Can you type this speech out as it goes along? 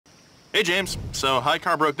Hey, James. So, high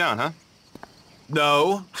car broke down, huh?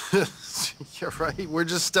 No. You're right. We're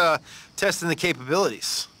just testing the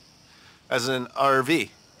capabilities as an RV.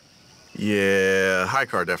 Yeah, high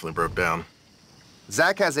car definitely broke down.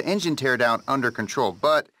 Zach has the engine teardown under control,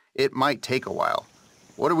 but it might take a while.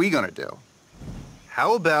 What are we gonna do?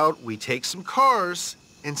 How about we take some cars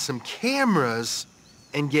and some cameras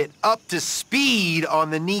and get up to speed on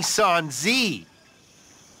the Nissan Z?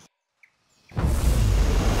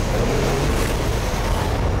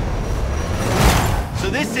 So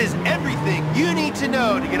this is everything you need to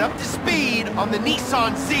know to get up to speed on the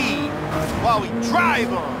Nissan Z while we drive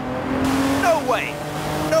them. No way!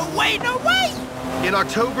 No way, no way! In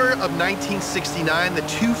October of 1969, the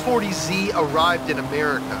 240Z arrived in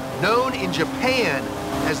America, known in Japan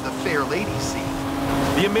as the Fair Lady Z.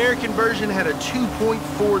 The American version had a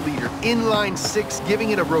 2.4-liter inline-six,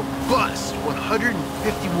 giving it a robust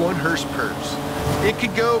 151 horsepower. It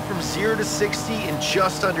could go from 0 to 60 in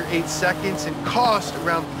just under 8 seconds and cost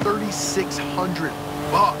around $3,600.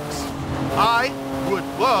 I would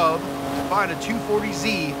love to find a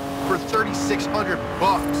 240Z for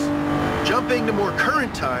 $3,600. Jumping to more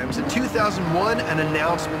current times, in 2001, an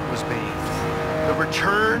announcement was made. The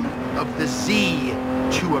return of the Z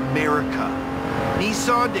to America.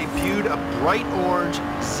 Nissan debuted a bright orange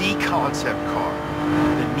Z concept car,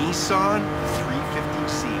 the Nissan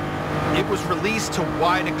 350Z. It was released to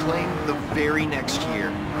wide acclaim the very next year.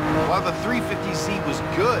 While the 350Z was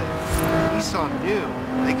good, Nissan knew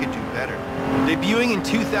they could do better. Debuting in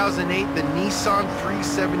 2008, the Nissan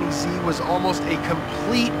 370Z was almost a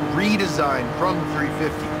complete redesign from the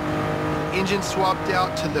 350. The engine swapped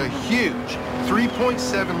out to the huge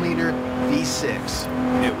 3.7-liter V6.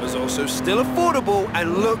 It was also still affordable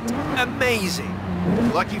and looked amazing.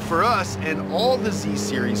 Lucky for us and all the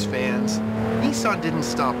Z-Series fans, Nissan didn't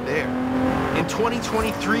stop there. In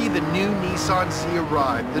 2023, the new Nissan Z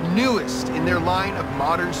arrived, the newest in their line of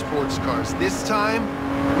modern sports cars, this time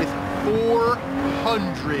with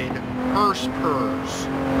 400 horsepower.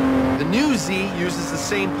 The new Z uses the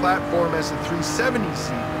same platform as the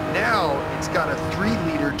 370Z. Now it's got a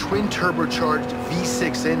 3-liter twin-turbocharged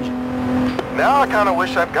V6 engine. Now I kind of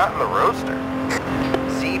wish I'd gotten the Roadster.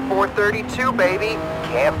 Z432, baby.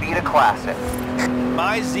 Can't beat a classic.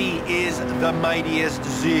 My Z is the mightiest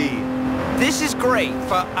Z. This is great,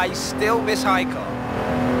 but I still miss high car.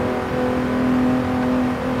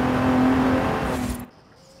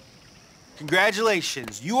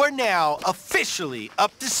 Congratulations, you are now officially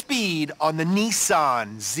up to speed on the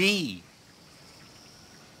Nissan Z.